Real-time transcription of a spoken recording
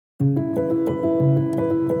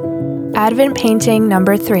Advent painting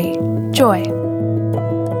number 3, Joy.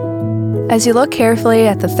 As you look carefully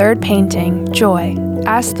at the third painting, Joy,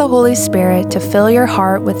 ask the Holy Spirit to fill your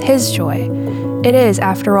heart with His joy. It is,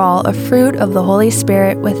 after all, a fruit of the Holy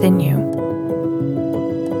Spirit within you.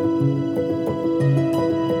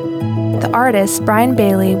 The artist, Brian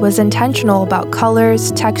Bailey, was intentional about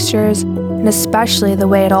colors, textures, and especially the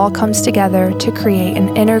way it all comes together to create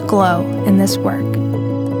an inner glow in this work.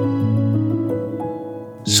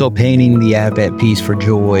 So painting the Advent piece for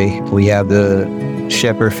Joy, we have the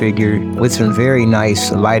shepherd figure with some very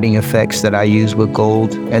nice lighting effects that I use with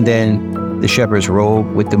gold. And then the shepherd's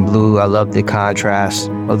robe with the blue. I love the contrast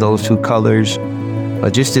of those two colors.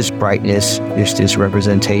 Just this brightness, just this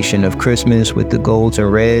representation of Christmas with the golds and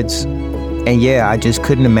reds. And yeah, I just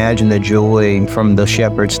couldn't imagine the joy from the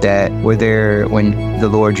shepherds that were there when the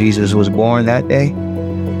Lord Jesus was born that day.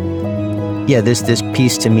 Yeah, this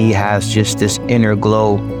piece to me has just this inner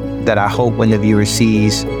glow that I hope when the viewer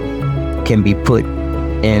sees can be put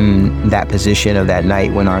in that position of that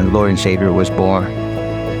night when our Lord and Savior was born.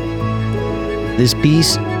 This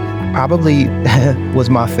piece probably was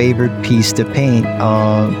my favorite piece to paint.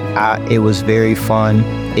 It was very fun.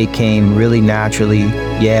 It came really naturally.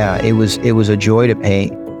 Yeah, it was a joy to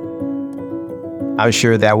paint. I'm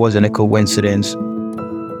sure that wasn't a coincidence.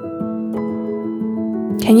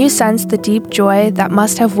 Can you sense the deep joy that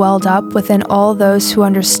must have welled up within all those who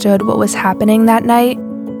understood what was happening that night?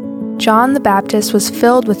 John the Baptist was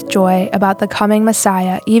filled with joy about the coming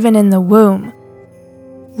Messiah even in the womb.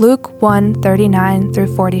 Luke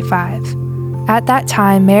 1:39-45. At that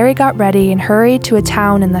time, Mary got ready and hurried to a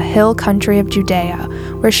town in the hill country of Judea,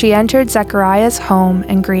 where she entered Zechariah's home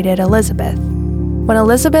and greeted Elizabeth. When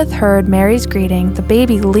Elizabeth heard Mary's greeting, the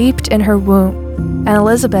baby leaped in her womb, and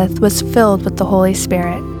Elizabeth was filled with the Holy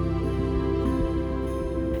Spirit.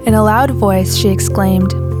 In a loud voice, she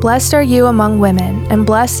exclaimed, "Blessed are you among women, and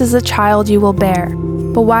blessed is the child you will bear.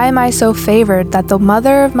 But why am I so favored that the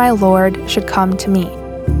mother of my Lord should come to me?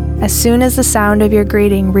 As soon as the sound of your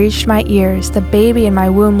greeting reached my ears, the baby in my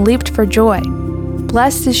womb leaped for joy.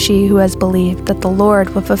 Blessed is she who has believed that the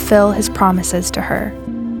Lord will fulfill His promises to her."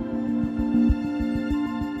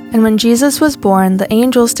 And when Jesus was born, the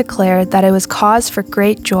angels declared that it was cause for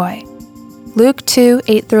great joy. Luke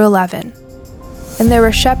 2:8-11. And there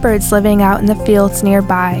were shepherds living out in the fields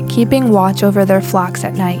nearby, keeping watch over their flocks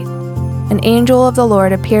at night. An angel of the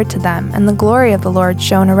Lord appeared to them, and the glory of the Lord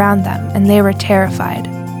shone around them, and they were terrified.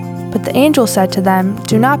 But the angel said to them,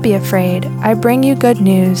 "Do not be afraid. I bring you good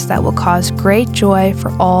news that will cause great joy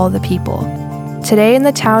for all the people. Today in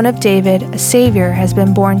the town of David, a Savior has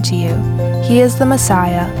been born to you. He is the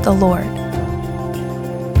Messiah, the Lord."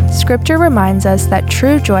 Scripture reminds us that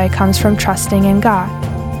true joy comes from trusting in God.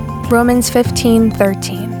 Romans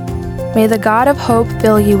 15:13. May the God of hope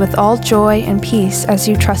fill you with all joy and peace as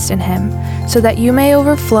you trust in Him, so that you may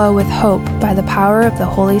overflow with hope by the power of the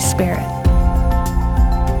Holy Spirit.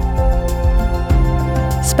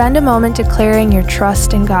 Spend a moment declaring your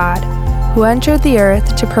trust in God, who entered the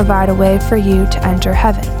earth to provide a way for you to enter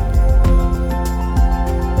heaven.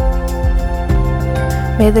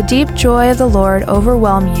 May the deep joy of the Lord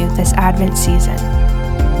overwhelm you this Advent season.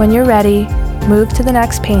 When you're ready, move to the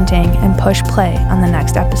next painting and push play on the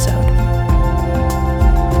next episode.